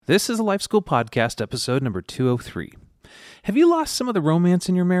This is a Life School Podcast, episode number 203. Have you lost some of the romance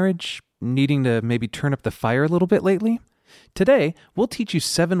in your marriage? Needing to maybe turn up the fire a little bit lately? Today, we'll teach you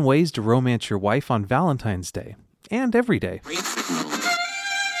 7 ways to romance your wife on Valentine's Day, and every day.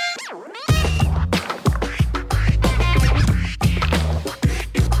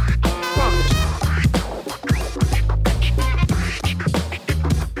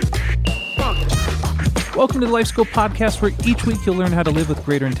 Welcome to the Life School Podcast, where each week you'll learn how to live with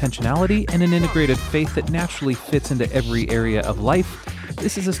greater intentionality and an integrated faith that naturally fits into every area of life.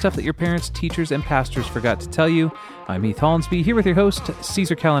 This is the stuff that your parents, teachers, and pastors forgot to tell you. I'm Heath Hollinsby, here with your host,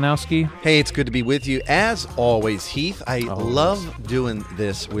 Caesar Kalinowski. Hey, it's good to be with you. As always, Heath, I love doing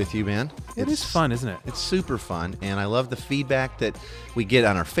this with you, man. It is fun, isn't it? It's super fun, and I love the feedback that we get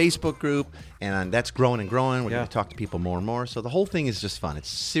on our Facebook group, and that's growing and growing. We're going to talk to people more and more, so the whole thing is just fun. It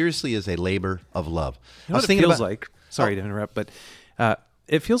seriously is a labor of love. You know what it feels like? Sorry to interrupt, but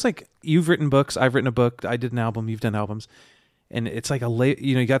it feels like you've written books, I've written a book, I did an album, you've done albums, and it's like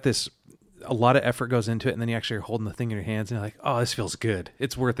you got this, a lot of effort goes into it, and then you actually are holding the thing in your hands, and you're like, oh, this feels good.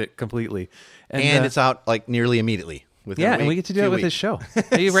 It's worth it completely. And it's out like nearly immediately. And we get to do it with this show.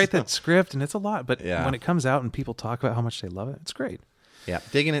 You write that script, and it's a lot, but when it comes out and people talk about how much they love it, it's great. Yeah,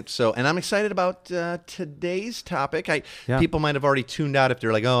 digging it. So, and I'm excited about today's topic. People might have already tuned out if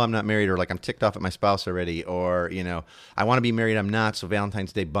they're like, oh, I'm not married, or like I'm ticked off at my spouse already, or, I want to be married, I'm not, so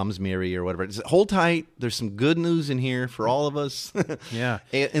Valentine's Day bums me, or whatever. Just hold tight. There's some good news in here for all of us. Yeah.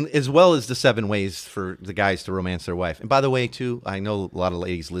 And as well as the 7 ways for the guys to romance their wife. And by the way, too, I know a lot of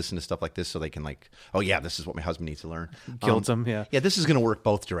ladies listen to stuff like this so they can like, oh, yeah, this is what my husband needs to learn. Guilt them, yeah. Yeah, this is going to work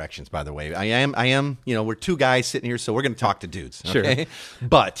both directions, by the way. I am, we're 2 guys sitting here, so we're going to talk to dudes. Okay? Sure.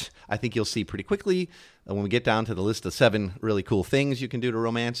 But I think you'll see pretty quickly when we get down to the list of 7 really cool things you can do to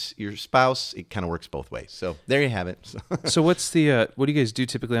romance your spouse, it kind of works both ways. So there you have it. So what's the what do you guys do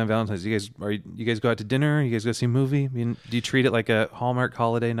typically on Valentine's? You guys go out to dinner? You guys go see a movie? I mean, do you treat it like a Hallmark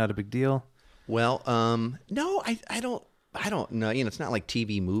holiday, not a big deal? Well, no, I don't know. It's not like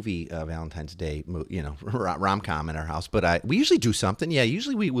TV movie Valentine's Day, rom-com in our house. But we usually do something. Yeah,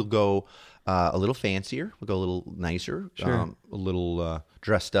 usually we will go a little fancier. We'll go a little nicer, sure. A little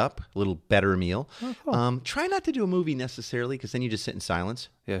dressed up, a little better meal. Oh, cool. Try not to do a movie necessarily, because then you just sit in silence.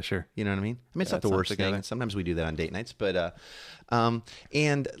 Yeah, sure. You know what I mean? It's not the worst thing. Sometimes we do that on date nights. But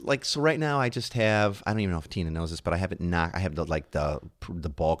and like, so right now I just have, I don't even know if Tina knows this, but I have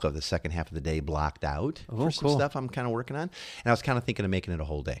the bulk of the second half of the day blocked out for some stuff I'm kind of working on. And I was kind of thinking of making it a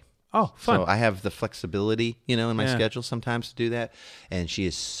whole day. Oh, fun. So I have the flexibility, in my schedule sometimes to do that, and she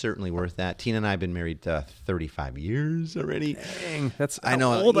is certainly worth that. Tina and I have been married 35 years already. Dang, that's I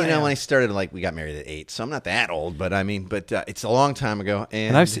know. Old when I started, we got married at 8, so I'm not that old, but it's a long time ago.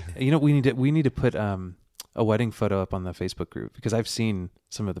 And I've seen, we need to put a wedding photo up on the Facebook group, because I've seen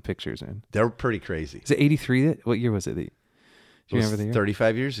some of the pictures, and they're pretty crazy. Is it 83? What year was it? Do you remember the year?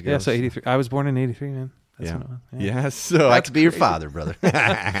 35 years ago. Yeah, so 83. I was born in 83, man. Yeah. So I could be your father, brother.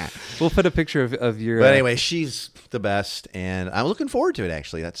 We'll put a picture of your. But anyway, she's the best, and I'm looking forward to it.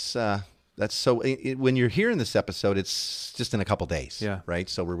 Actually, that's so. When you're hearing this episode, it's just in a couple days. Yeah. Right.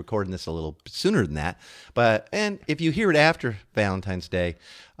 So we're recording this a little sooner than that. And if you hear it after Valentine's Day,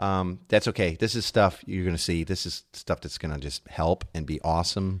 that's okay. This is stuff you're going to see. This is stuff that's going to just help and be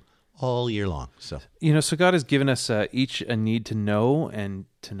awesome all year long. So so God has given us each a need to know, and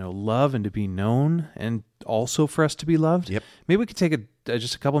to know love, and to be known, and also for us to be loved. Yep. Maybe we could take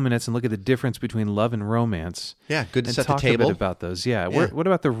just a couple minutes and look at the difference between love and romance. Yeah, good to set the table. And talk a bit about those. Yeah. What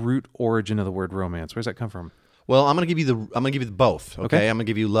about the root origin of the word romance? Where does that come from? Well, I'm going to give you the both. Okay? I'm going to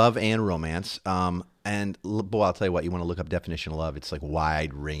give you love and romance. And boy, I'll tell you what, you want to look up definition of love. It's like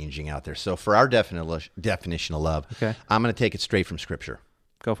wide ranging out there. So for our definition of love, I'm going to take it straight from Scripture.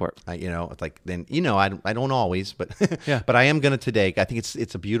 Go for it. I don't always, but but I am going to today. I think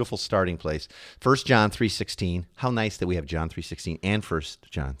it's a beautiful starting place. 1 John 3:16. How nice that we have John 3:16 and 1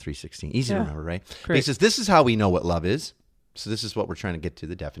 John 3:16. Easy to remember, right? Great. He says, this is how we know what love is. So this is what we're trying to get to,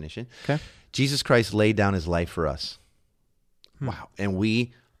 the definition. Okay. Jesus Christ laid down his life for us. Wow. And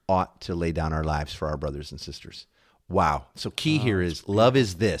we ought to lay down our lives for our brothers and sisters. Wow. So key here is love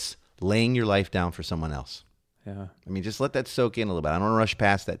is this, laying your life down for someone else. Yeah. I mean, just let that soak in a little bit. I don't want to rush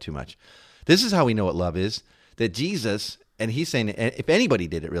past that too much. This is how we know what love is, that Jesus, and he's saying, if anybody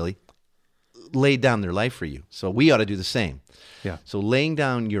did it really, laid down their life for you. So we ought to do the same. Yeah. So laying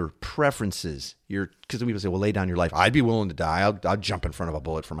down your preferences, because people say, well, lay down your life. I'd be willing to die. I'll jump in front of a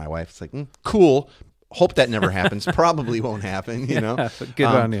bullet for my wife. It's like, cool. Hope that never happens. Probably won't happen, Good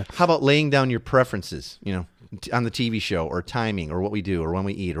on you. How about laying down your preferences, on the TV show, or timing, or what we do, or when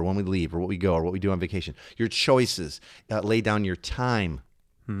we eat, or when we leave, or what we go, or what we do on vacation. Your choices. Lay down your time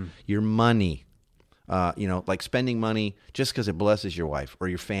Your money. Like spending money just because it blesses your wife or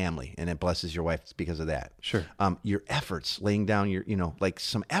your family, and it blesses your wife because of that. Sure. Your efforts, laying down your, like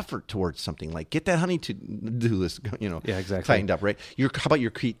some effort towards something, like get that honey to do this, Yeah, exactly. tightened up, right? How about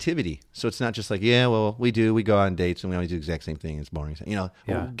your creativity? So it's not just like, we go on dates and we always do the exact same thing. It's boring.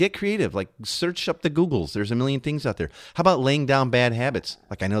 Get creative, like search up the Googles. There's a million things out there. How about laying down bad habits?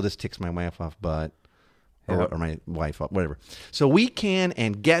 Like, I know this ticks my wife off, but... Or my wife, whatever. So we can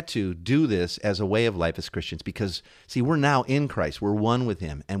and get to do this as a way of life as Christians because, see, we're now in Christ. We're one with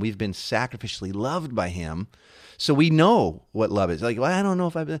him, and we've been sacrificially loved by him. So we know what love is. Like, I don't know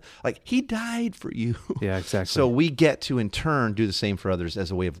if I've been... Like, he died for you. Yeah, exactly. So we get to, in turn, do the same for others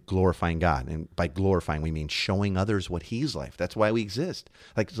as a way of glorifying God. And by glorifying, we mean showing others what he's like. That's why we exist.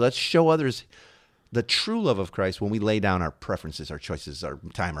 Like, let's show others... the true love of Christ when we lay down our preferences, our choices, our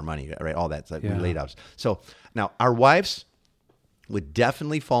time, our money, right? All that we lay down. So now our wives would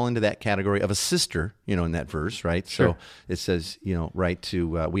definitely fall into that category of a sister, in that verse, right? Sure. So it says, right,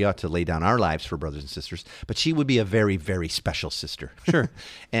 we ought to lay down our lives for brothers and sisters, but she would be a very, very special sister. Sure.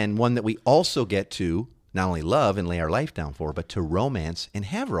 And one that we also get to not only love and lay our life down for, but to romance and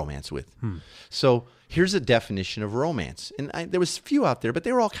have romance with. So here's a definition of romance. And there was a few out there, but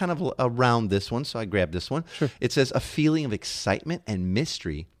they were all kind of around this one, so I grabbed this one. Sure. It says, a feeling of excitement and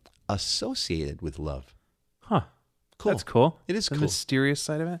mystery associated with love. Huh. Cool. That's cool. It is the cool. mysterious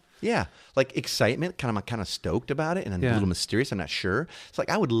side of it. Yeah. Like excitement, I'm kind of stoked about it, and I'm a little mysterious. I'm not sure. It's like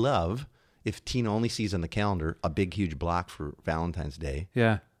I would love if Tina only sees on the calendar a big, huge block for Valentine's Day.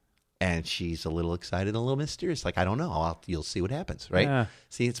 Yeah. And she's a little excited and a little mysterious. Like, I don't know. You'll see what happens, right? Yeah.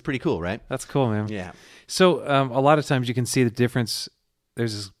 See, it's pretty cool, right? That's cool, man. Yeah. So a lot of times you can see the difference.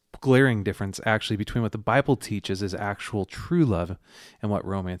 There's this glaring difference, actually, between what the Bible teaches is actual true love and what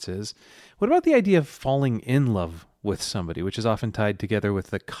romance is. What about the idea of falling in love with somebody, which is often tied together with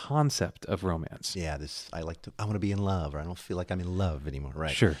the concept of romance? Yeah, I want to be in love, or I don't feel like I'm in love anymore,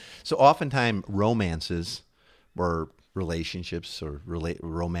 right? Sure. So oftentimes romances or relationships or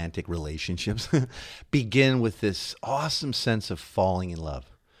romantic relationships begin with this awesome sense of falling in love,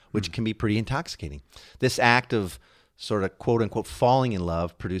 which can be pretty intoxicating. This act of sort of quote unquote falling in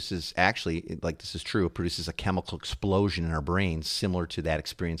love produces, actually, like this is true, it produces a chemical explosion in our brains similar to that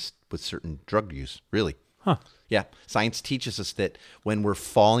experience with certain drug use, really. Huh. Yeah. Science teaches us that when we're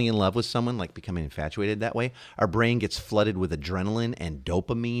falling in love with someone, like becoming infatuated that way, our brain gets flooded with adrenaline and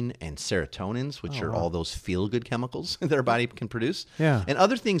dopamine and serotonins, which are all those feel-good chemicals that our body can produce. Yeah. And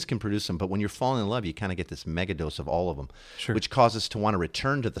other things can produce them, but when you're falling in love, you kind of get this mega dose of all of them, Sure. which causes us to want to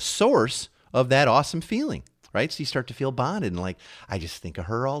return to the source of that awesome feeling, right? So you start to feel bonded and like, I just think of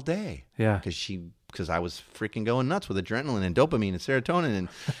her all day. Yeah. Because I was freaking going nuts with adrenaline and dopamine and serotonin,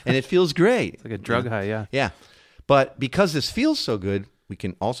 and it feels great. It's like a drug high, yeah. Yeah. But because this feels so good, we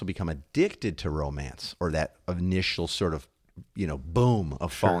can also become addicted to romance, or that initial sort of, boom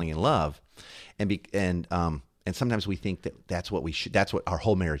of falling in love. And sometimes we think that that's what our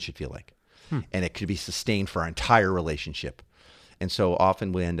whole marriage should feel like. And it could be sustained for our entire relationship. And so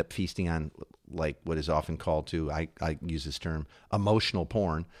often we end up feasting on like what is often called I use this term, emotional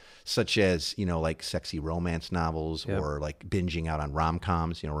porn, such as, like sexy romance novels, or like binging out on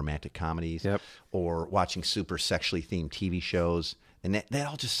rom-coms, romantic comedies, or watching super sexually themed TV shows. And that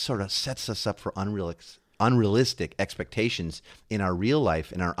all just sort of sets us up for unrealistic expectations in our real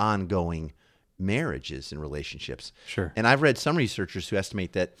life and our ongoing marriages and relationships. Sure. And I've read some researchers who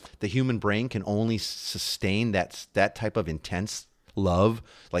estimate that the human brain can only sustain that type of intense love,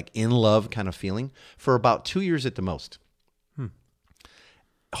 like in love kind of feeling, for about 2 years at the most.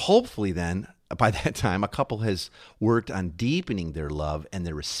 Hopefully then, by that time, a couple has worked on deepening their love and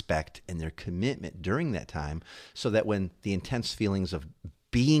their respect and their commitment during that time, so that when the intense feelings of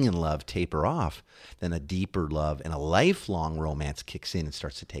being in love taper off, then a deeper love and a lifelong romance kicks in and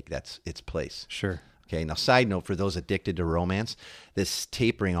starts to take its place. Sure. Okay, now side note, for those addicted to romance, this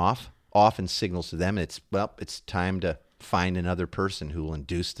tapering off often signals to them it's time to find another person who will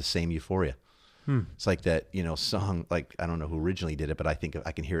induce the same euphoria. It's like that, song, like, I don't know who originally did it, but I think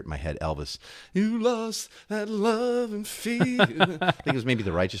I can hear it in my head, Elvis. You lost that love and feel. I think it was maybe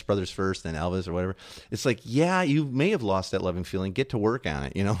the Righteous Brothers first, then Elvis or whatever. It's like, yeah, you may have lost that love and feeling. Get to work on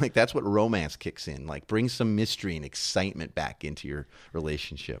it. Like that's what romance kicks in. Like bring some mystery and excitement back into your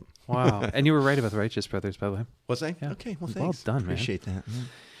relationship. Wow. And you were right about the Righteous Brothers, by the way. Was I? Yeah. Okay, well, Well thanks. done, man. Appreciate that.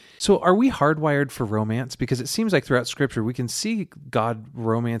 So are we hardwired for romance? Because it seems like throughout Scripture, we can see God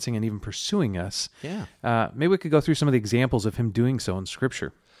romancing and even pursuing us. Yeah. Maybe we could go through some of the examples of him doing so in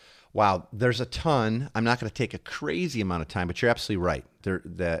Scripture. Wow, there's a ton. I'm not going to take a crazy amount of time, but you're absolutely right.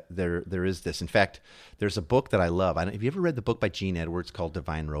 There is this. In fact, there's a book that I love. Have you ever read the book by Gene Edwards called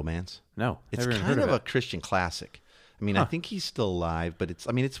Divine Romance? No, it's kind of a Christian classic. I mean, I think he's still alive, but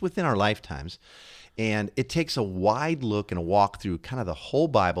it's within our lifetimes. And it takes a wide look and a walk through kind of the whole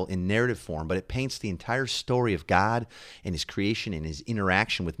Bible in narrative form, but it paints the entire story of God and his creation and his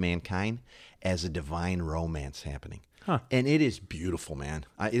interaction with mankind as a divine romance happening. Huh. And it is beautiful, man.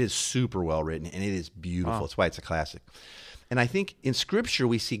 It is super well written, and it is beautiful. Wow. That's why it's a classic. And I think in Scripture,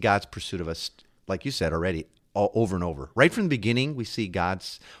 we see God's pursuit of us, like you said already, all over and over. Right from the beginning, we see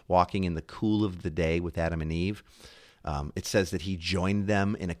God's walking in the cool of the day with Adam and Eve. It says that he joined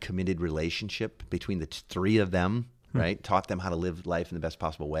them in a committed relationship between the three of them, right? Taught them how to live life in the best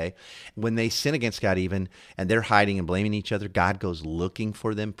possible way. When they sin against God even, and they're hiding and blaming each other, God goes looking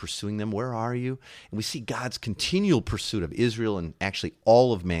for them, pursuing them. Where are you? And we see God's continual pursuit of Israel and actually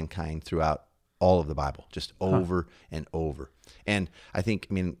all of mankind throughout all of the Bible, just over and over. And I think,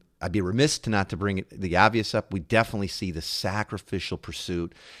 I'd be remiss to bring the obvious up. We definitely see the sacrificial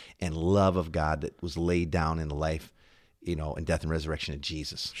pursuit and love of God that was laid down in the life, and death and resurrection of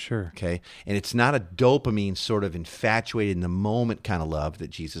Jesus. Sure. Okay? And it's not a dopamine sort of infatuated in the moment kind of love that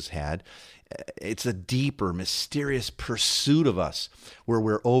Jesus had. It's a deeper, mysterious pursuit of us where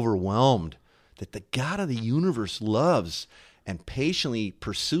we're overwhelmed that the God of the universe loves and patiently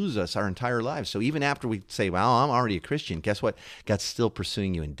pursues us our entire lives. So even after we say, well, I'm already a Christian, guess what? God's still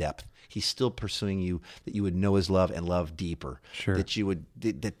pursuing you in depth. He's still pursuing you, that you would know his love and love deeper. Sure.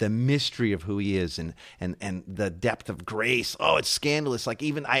 That the mystery of who he is and the depth of grace. Oh, it's scandalous. Like,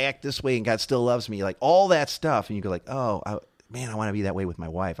 even I act this way and God still loves me. Like, all that stuff. And you go like, I want to be that way with my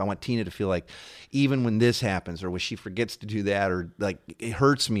wife. I want Tina to feel like even when this happens or when she forgets to do that or like it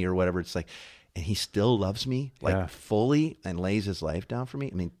hurts me or whatever, it's like, and he still loves me fully and lays his life down for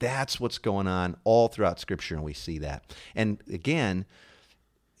me. That's what's going on all throughout Scripture, and we see that. And again,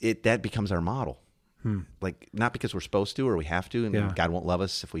 that becomes our model. Like, not because we're supposed to or we have to, and God won't love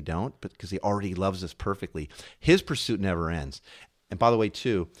us if we don't, but because he already loves us perfectly. His pursuit never ends. And by the way,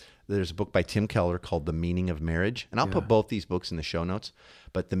 too, there's a book by Tim Keller called The Meaning of Marriage, and I'll put both these books in the show notes,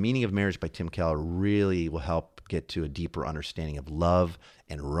 but The Meaning of Marriage by Tim Keller really will help get to a deeper understanding of love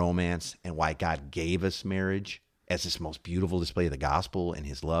and romance and why God gave us marriage as this most beautiful display of the gospel and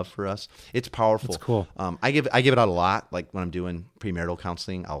his love for us. It's powerful. It's cool. I give it out a lot. Like when I'm doing premarital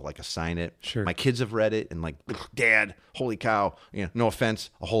counseling, I'll assign it. Sure. My kids have read it and Dad, holy cow. No offense,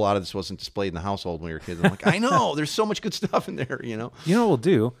 a whole lot of this wasn't displayed in the household when we were kids. I'm like, I know, there's so much good stuff in there. You know what we'll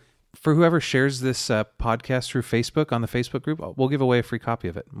do? For whoever shares this podcast through Facebook on the Facebook group, we'll give away a free copy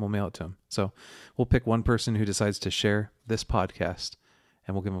of it. And we'll mail it to them. So we'll pick one person who decides to share this podcast,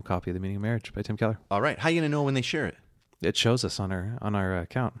 and we'll give them a copy of The Meaning of Marriage by Tim Keller. All right. How are you going to know when they share it? It shows us on our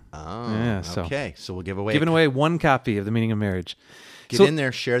account. Oh, yeah, okay. So we'll giving away one copy of The Meaning of Marriage. Get in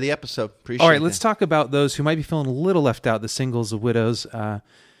there, share the episode. Appreciate it. All right, let's talk about those who might be feeling a little left out, the singles, the widows.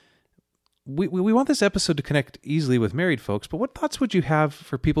 We want this episode to connect easily with married folks, but what thoughts would you have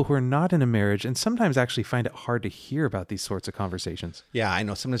for people who are not in a marriage and sometimes actually find it hard to hear about these sorts of conversations? Yeah, I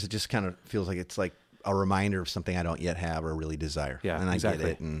know. Sometimes it just kind of feels like it's like a reminder of something I don't yet have or really desire. Yeah, and I exactly.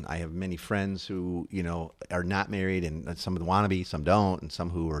 get it. And I have many friends who, are not married, and some of them want to be, some don't, and some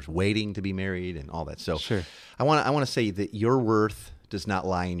who are waiting to be married and all that. So sure. I want to say that your worth does not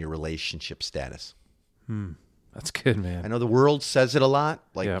lie in your relationship status. That's good, man. I know the world says it a lot,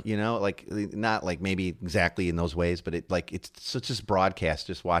 not like maybe exactly in those ways, but it's such just broadcast,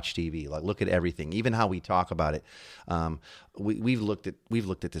 just watch TV, like look at everything, even how we talk about it. We've looked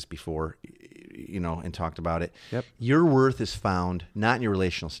at this before, and talked about it. Yep. Your worth is found not in your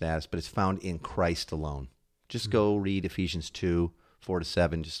relational status, but it's found in Christ alone. Just go read Ephesians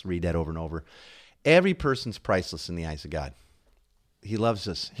 2:4-7. Just read that over and over. Every person's priceless in the eyes of God. He loves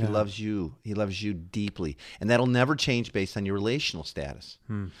us. He loves you. He loves you deeply. And that'll never change based on your relational status.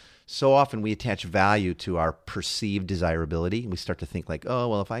 So often we attach value to our perceived desirability. We start to think like, oh,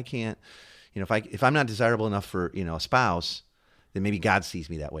 well, if I can't, if I'm not desirable enough for, a spouse, then maybe God sees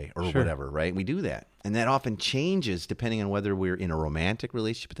me that way or whatever, right? We do that. And that often changes depending on whether we're in a romantic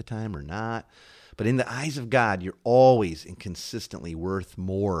relationship at the time or not. But in the eyes of God, you're always and consistently worth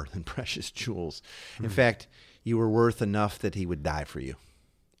more than precious jewels. In fact, you were worth enough that he would die for you.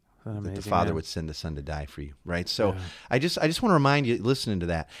 That the Father would send the Son to die for you, right? So I just want to remind you, listening to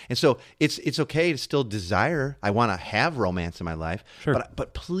that. And so it's okay to still desire. I want to have romance in my life,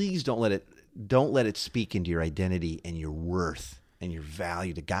 but please don't let it speak into your identity and your worth and your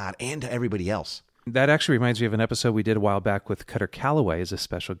value to God and to everybody else. That actually reminds me of an episode we did a while back with Cutter Calloway as a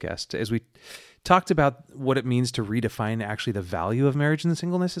special guest, as we talked about what it means to redefine actually the value of marriage and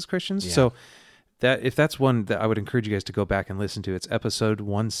singleness as Christians. Yeah. So that if that's one that I would encourage you guys to go back and listen to, it's episode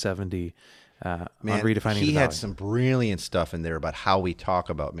 170 on redefining the value. He had some brilliant stuff in there about how we talk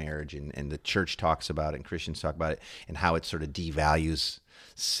about marriage and the church talks about it and Christians talk about it and how it sort of devalues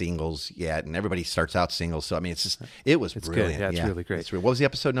singles yet, and everybody starts out single. So I mean, it's brilliant. Good. Yeah, it's really great. What was the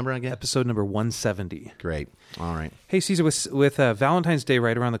episode number again? Episode number 170. Great. All right. Hey, Caesar, with Valentine's Day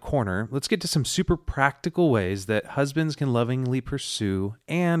right around the corner, let's get to some super practical ways that husbands can lovingly pursue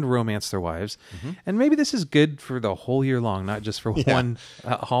and romance their wives. Mm-hmm. And maybe this is good for the whole year long, not just for one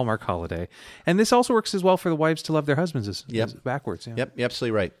Hallmark holiday. And this also works as well for the wives to love their husbands as backwards. Yeah. Yep, you're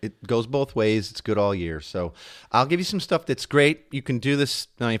absolutely right. It goes both ways. It's good all year. So I'll give you some stuff that's great. You can do this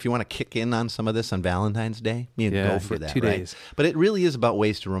if you want to kick in on some of this on Valentine's Day. Go for that. 2 days. But it really is about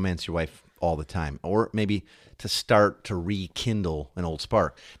ways to romance your wife all the time, or maybe to start to rekindle an old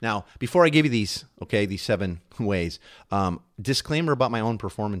spark. Now, before I give you these 7 ways, disclaimer about my own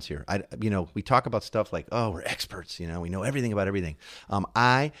performance here. We talk about stuff like, oh, we're experts, we know everything about everything.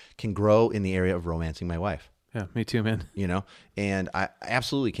 I can grow in the area of romancing my wife. Yeah, me too, man. And I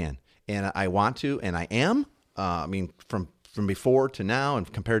absolutely can. And I want to, and I am. From before to now,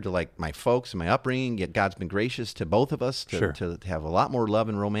 and compared to like my folks and my upbringing, yet God's been gracious to both of us to have a lot more love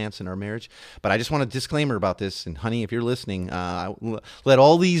and romance in our marriage. But I just want a disclaimer about this. And honey, if you're listening, let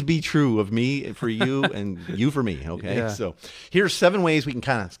all these be true of me for you and you for me. Okay. Yeah. So here's 7 ways we can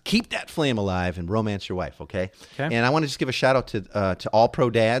kind of keep that flame alive and romance your wife. Okay. And I want to just give a shout out to All Pro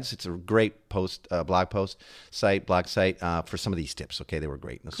Dads. It's a great blog site for some of these tips. Okay. They were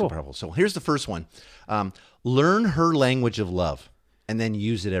great. Cool. Super helpful. So here's the first one. Learn her language of love and then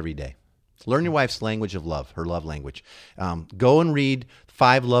use it every day. Learn your wife's language of love, her love language. Go and read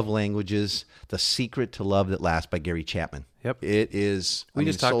 5 Love Languages, The Secret to Love That Lasts by Gary Chapman. Yep. It is. We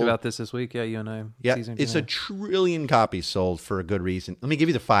just talked about this week. Yeah, you and I. Yeah, it's 1 trillion copies sold for a good reason. Let me give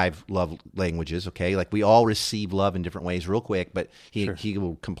you the 5 love languages, okay? Like we all receive love in different ways real quick, but he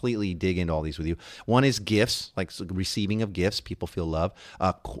will completely dig into all these with you. One is gifts, like receiving of gifts. People feel love.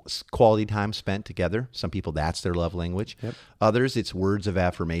 Quality time spent together. Some people, that's their love language. Yep. Others, it's words of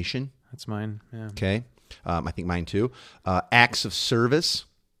affirmation. That's mine, yeah. Okay. I think mine too. Acts of service.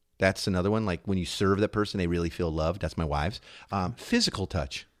 That's another one. Like when you serve that person, they really feel loved. That's my wife's. Physical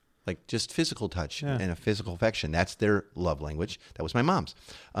touch, like just physical touch and a physical affection. That's their love language. That was my mom's.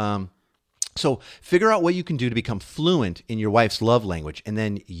 So figure out what you can do to become fluent in your wife's love language and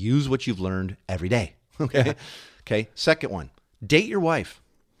then use what you've learned every day. Okay. Yeah. Okay. Second one, date your wife.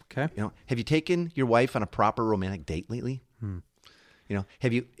 Okay. Have you taken your wife on a proper romantic date lately?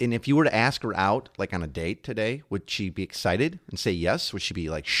 If you were to ask her out like on a date today, would she be excited and say yes? Would she be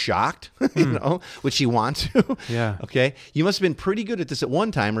like shocked? Would she want to? Yeah. Okay. You must have been pretty good at this at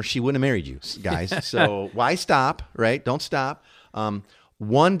one time or she wouldn't have married you, guys. So why stop, right? Don't stop.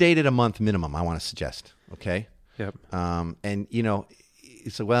 1 date at a month minimum, I want to suggest. Okay. Yep.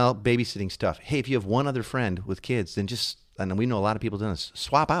 So babysitting stuff. Hey, if you have one other friend with kids, then and we know a lot of people doing this,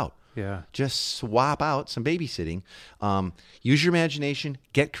 swap out. Yeah. Just swap out some babysitting. Use your imagination.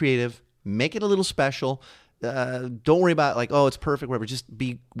 Get creative. Make it a little special. Don't worry about like, oh, it's perfect, whatever. Just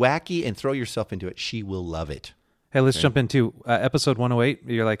be wacky and throw yourself into it. She will love it. Hey, let's jump into episode 108.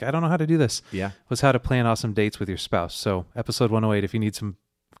 You're like, I don't know how to do this. Yeah. Was how to plan awesome dates with your spouse. So episode 108, if you need some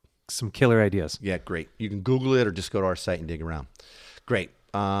killer ideas. Yeah, great. You can Google it or just go to our site and dig around. Great.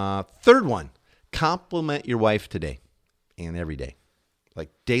 Third one, compliment your wife today and every day. Like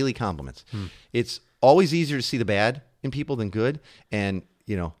daily compliments. It's always easier to see the bad in people than good. And,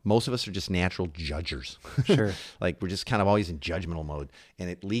 most of us are just natural judgers. Sure. Like we're just kind of always in judgmental mode and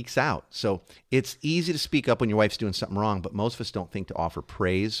it leaks out. So it's easy to speak up when your wife's doing something wrong, but most of us don't think to offer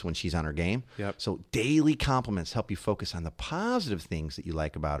praise when she's on her game. Yep. So daily compliments help you focus on the positive things that you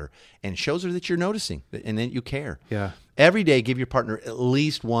like about her and shows her that you're noticing and that you care. Yeah. Every day, give your partner at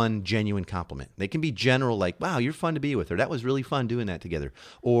least one genuine compliment. They can be general, like, wow, you're fun to be with, or that was really fun doing that together.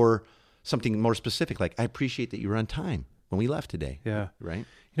 Or something more specific, like, I appreciate that you were on time when we left today. Yeah. Right?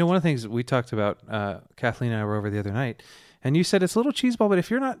 One of the things we talked about, Kathleen and I were over the other night, and you said it's a little cheeseball, but if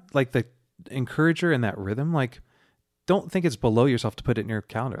you're not like the encourager in that rhythm, like, don't think it's below yourself to put it in your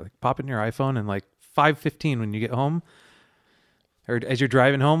calendar. Like, pop it in your iPhone and like 5:15 when you get home, or as you're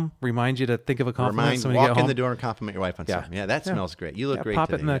driving home, remind you to think of a compliment. Walk in the door and compliment your wife on something. Yeah, that smells great. You look great pop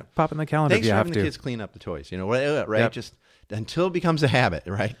today. Pop in the calendar. Thanks if you for have having to. the kids clean up the toys. Right? Yep. Just until it becomes a habit,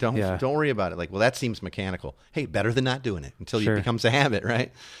 right? Don't worry about it. Like, well, that seems mechanical. Hey, better than not doing it until it becomes a habit,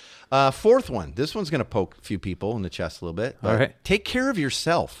 right? Fourth one. This one's going to poke a few people in the chest a little bit. All right. Take care of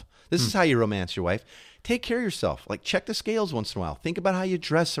yourself. This is how you romance your wife. Take care of yourself. Like, check the scales once in a while. Think about how you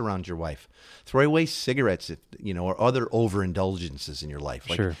dress around your wife. Throw away cigarettes, or other overindulgences in your life.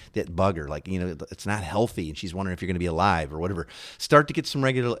 Like that bug her. Like, it's not healthy and she's wondering if you're going to be alive or whatever. Start to get some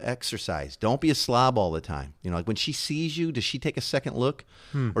regular exercise. Don't be a slob all the time. Like when she sees you, does she take a second look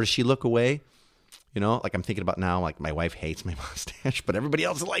or does she look away? Like I'm thinking about now, like my wife hates my mustache, but everybody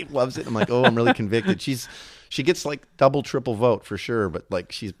else in life loves it. I'm like, oh, I'm really convicted. She gets like double, triple vote for sure, but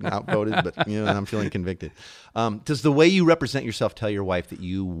like she's outvoted, but and I'm feeling convicted. Does the way you represent yourself tell your wife that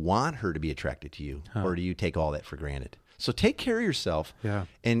you want her to be attracted to you, or do you take all that for granted? So take care of yourself,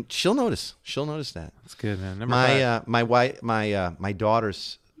 and she'll notice. She'll notice that. That's good, man. My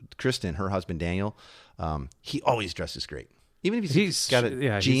daughter's Kristen, her husband Daniel, he always dresses great. Even if he's got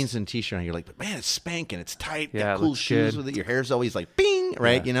jeans and t-shirt on, you're like, but man, it's spanking, it's tight, got cool shoes with it. Your hair's always like, bing,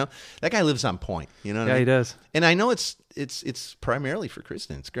 right? That guy lives on point. You know what I mean? He does. And I know it's primarily for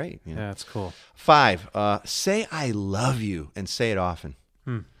Kristen. It's great. Yeah, it's cool. 5, say I love you and say it often.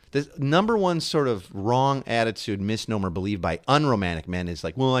 The number one sort of wrong attitude, misnomer believed by unromantic men is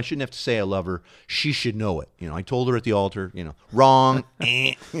like, well, I shouldn't have to say I love her. She should know it. I told her at the altar. Wrong.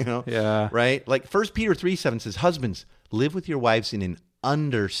 Right? Like 1 Peter 3:7 says, husbands, live with your wives in an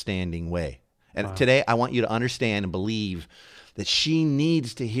understanding way. And today I want you to understand and believe that she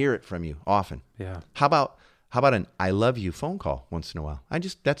needs to hear it from you often. Yeah. How about an I love you phone call once in a while?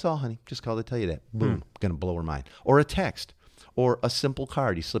 That's all, honey. Just called to tell you that. Boom. Going to blow her mind. Or a text. Or a simple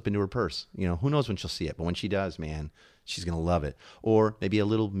card you slip into her purse. Who knows when she'll see it, but when she does, man, she's going to love it. Or maybe a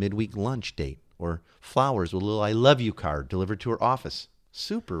little midweek lunch date. Or flowers with a little I love you card delivered to her office.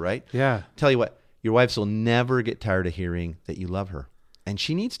 Super, right? Yeah. Tell you what, your wives will never get tired of hearing that you love her. And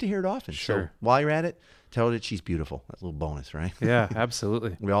she needs to hear it often. Sure. So while you're at it, tell her that she's beautiful. That's a little bonus, right? Yeah,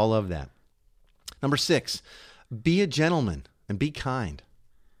 absolutely. We all love that. Number 6, be a gentleman and be kind.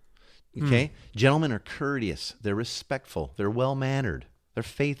 Okay? Gentlemen are courteous. They're respectful. They're well-mannered. They're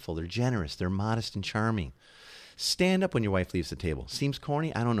faithful. They're generous. They're modest and charming. Stand up when your wife leaves the table. Seems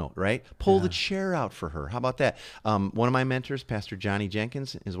corny? I don't know, right? Pull the chair out for her. How about that? One of my mentors, Pastor Johnny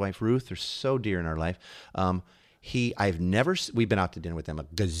Jenkins, his wife Ruth, they're so dear in our life. We've been out to dinner with them a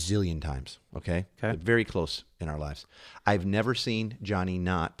gazillion times, okay? They're very close in our lives. I've never seen Johnny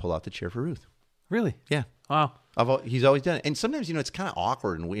not pull out the chair for Ruth. Really? Yeah. Wow. He's always done it. And sometimes, it's kind of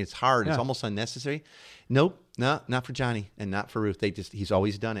awkward and it's hard. It's almost unnecessary. Nope. No, not for Johnny and not for Ruth. He's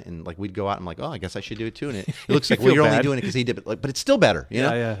always done it. And like we'd go out and I'm like, oh, I guess I should do it too. And it looks like, well, you're only doing it because he did it. But it's still better,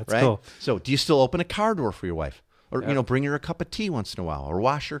 Yeah, that's right? cool. So do you still open a car door for your wife? Or, bring her a cup of tea once in a while or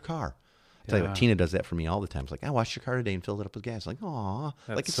wash her car? Tell you what, Tina does that for me all the time. It's like, I washed your car today and filled it up with gas. Like, aw,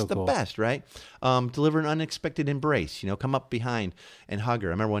 like it's so the best, right? Deliver an unexpected embrace. Come up behind and hug her.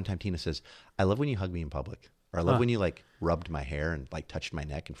 I remember one time Tina says, I love when you hug me in public. Or I love when you like rubbed my hair and like touched my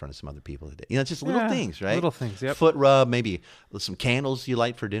neck in front of some other people today. It's just little things, right? Little things, yep. Foot rub, maybe some candles you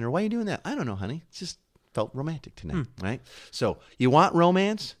light for dinner. Why are you doing that? I don't know, honey. It just felt romantic tonight, right? So you want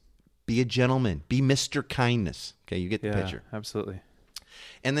romance? Be a gentleman. Be Mr. Kindness. Okay, you get the picture. Absolutely.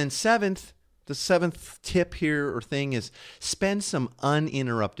 And then the seventh tip here or thing is spend some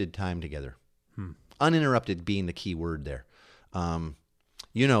uninterrupted time together. Uninterrupted being the key word there.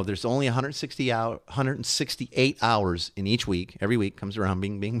 There's only 168 hours in each week. Every week comes around,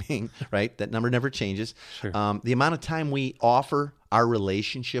 bing, bing, bing, right? That number never changes. Sure. The amount of time we offer our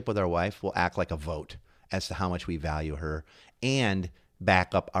relationship with our wife will act like a vote as to how much we value her and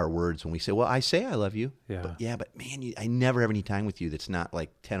back up our words when we say, well, I say I love you. Yeah. But man, I never have any time with you that's not like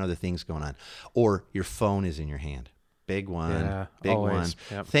 10 other things going on. Or your phone is in your hand. Big one. Yeah, big always. one.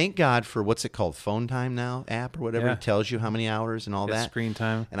 Yep. Thank God for what's it called? Phone Time now app or whatever. Yeah. It tells you how many hours and all that. Screen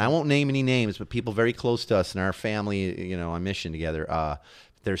time. And I won't name any names, but people very close to us in our family, on mission together,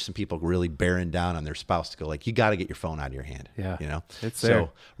 there's some people really bearing down on their spouse to go like, you got to get your phone out of your hand. Yeah. It's So there.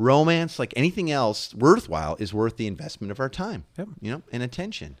 romance, like anything else worthwhile, is worth the investment of our time, Yep. And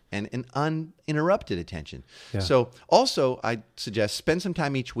attention and uninterrupted attention. Yeah. So also I suggest spend some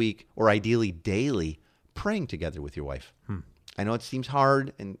time each week or ideally daily praying together with your wife. I know it seems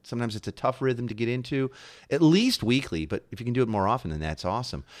hard and sometimes it's a tough rhythm to get into, at least weekly, but if you can do it more often than that, it's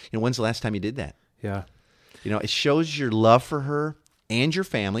awesome. When's the last time you did that? Yeah. It shows your love for her and your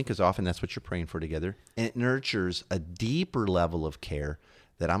family, because often that's what you're praying for together, and it nurtures a deeper level of care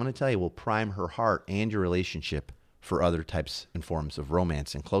that I'm going to tell you will prime her heart and your relationship for other types and forms of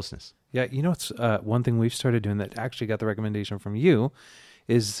romance and closeness. Yeah, it's one thing we've started doing that actually got the recommendation from you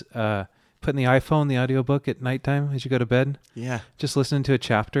is putting the iPhone, the audiobook at nighttime as you go to bed. Yeah. Just listening to a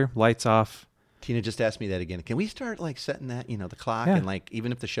chapter, lights off, Tina just asked me that again. Can we start like setting that, the clock and like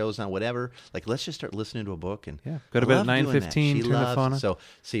even if the show's on whatever, like let's just start listening to a book and go to bed at 9:15. Turn the phone on. So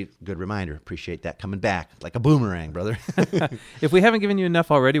see, good reminder. Appreciate that coming back like a boomerang, brother. If we haven't given you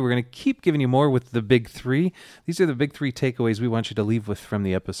enough already, we're going to keep giving you more with the big 3. These are the big 3 takeaways we want you to leave with from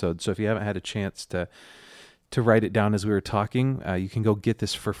the episode. So if you haven't had a chance to write it down as we were talking, you can go get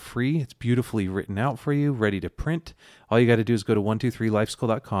this for free. It's beautifully written out for you, ready to print. All you got to do is go to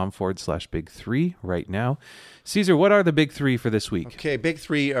 123lifeschool.com/big3 right now. Caesar, what are the big 3 for this week? Okay, big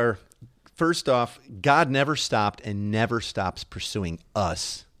 3 are, first off, God never stopped and never stops pursuing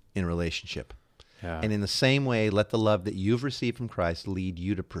us in a relationship. Yeah. And in the same way, let the love that you've received from Christ lead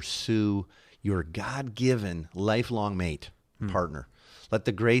you to pursue your God-given lifelong mate, partner. Let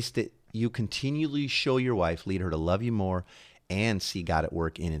the grace that you continually show your wife lead her to love you more and see God at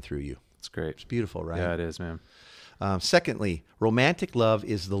work in and through you. It's great. It's beautiful, right? Yeah, it is, man. Secondly, romantic love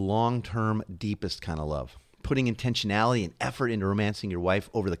is the long-term, deepest kind of love. Putting intentionality and effort into romancing your wife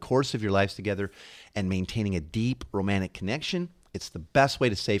over the course of your lives together and maintaining a deep romantic connection, it's the best way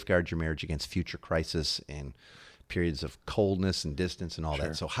to safeguard your marriage against future crisis and periods of coldness and distance and all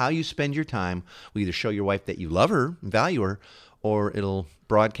that. So how you spend your time will either show your wife that you love her and value her, or it'll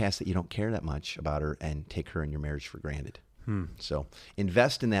broadcast that you don't care that much about her and take her and your marriage for granted. So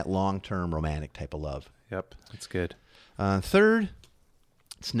invest in that long-term romantic type of love. Yep, that's good. Third,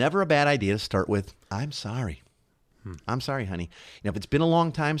 it's never a bad idea to start with, I'm sorry. I'm sorry, honey. If it's been a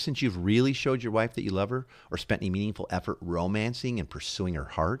long time since you've really showed your wife that you love her or spent any meaningful effort romancing and pursuing her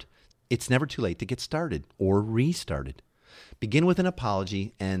heart, it's never too late to get started or restarted. Begin with an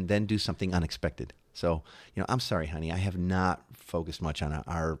apology and then do something unexpected. So, I'm sorry, honey. I have not focused much on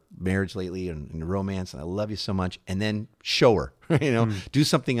our marriage lately and romance, and I love you so much. And then show her, do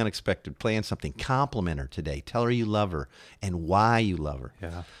something unexpected. Plan something. Compliment her today. Tell her you love her and why you love her.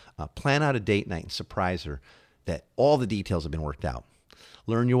 Yeah. Plan out a date night and surprise her that all the details have been worked out.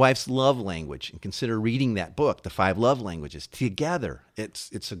 Learn your wife's love language and consider reading that book, The 5 Love Languages, together.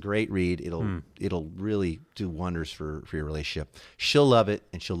 It's a great read. It'll really do wonders for your relationship. She'll love it,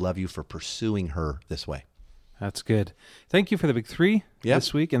 and she'll love you for pursuing her this way. That's good. Thank you for the big 3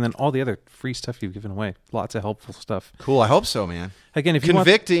 this week, and then all the other free stuff you've given away. Lots of helpful stuff. Cool. I hope so, man. Again, if you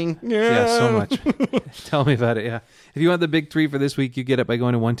convicting. Yeah, so much. Tell me about it. Yeah. If you want the big 3 for this week, you get it by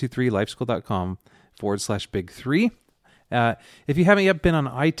going to 123lifeschool.com/big3. If you haven't yet been on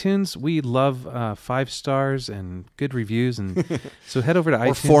iTunes, we love 5 stars and good reviews, and so head over to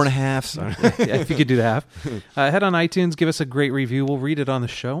iTunes. Or 4.5. If you could do the half. Head on iTunes, give us a great review. We'll read it on the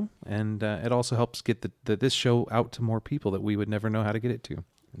show, and it also helps get this show out to more people that we would never know how to get it to.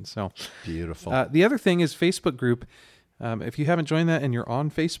 And so beautiful. The other thing is Facebook group. If you haven't joined that and you're on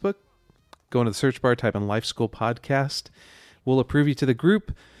Facebook, go into the search bar, type in Life School Podcast. We'll approve you to the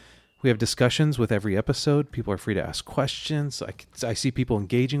group. We have discussions with every episode. People are free to ask questions. I see people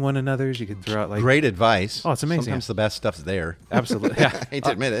engaging one another. You can throw out great advice. Oh, it's amazing. Sometimes the best stuff's there. Absolutely. Yeah. I hate to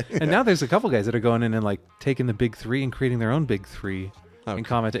admit it. And now there's a couple guys that are going in and taking the big 3 and creating their own big 3 and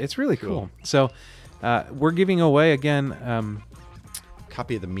comment. It's really cool. So we're giving away again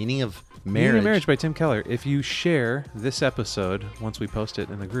copy of The Meaning of Marriage. Meaning of Marriage by Tim Keller. If you share this episode once we post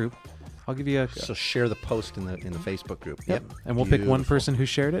it in the group, I'll give you so share the post in the Facebook group. Yep. And we'll pick one person who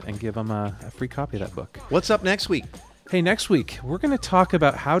shared it and give them a free copy of that book. What's up next week? Hey, next week, we're going to talk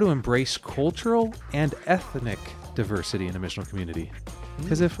about how to embrace cultural and ethnic diversity in a missional community.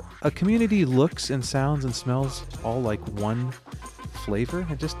 Because if a community looks and sounds and smells all like one flavor,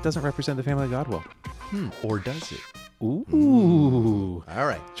 it just doesn't represent the family of God well. Or does it? Ooh. All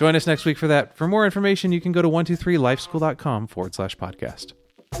right. Join us next week for that. For more information, you can go to 123lifeschool.com/podcast.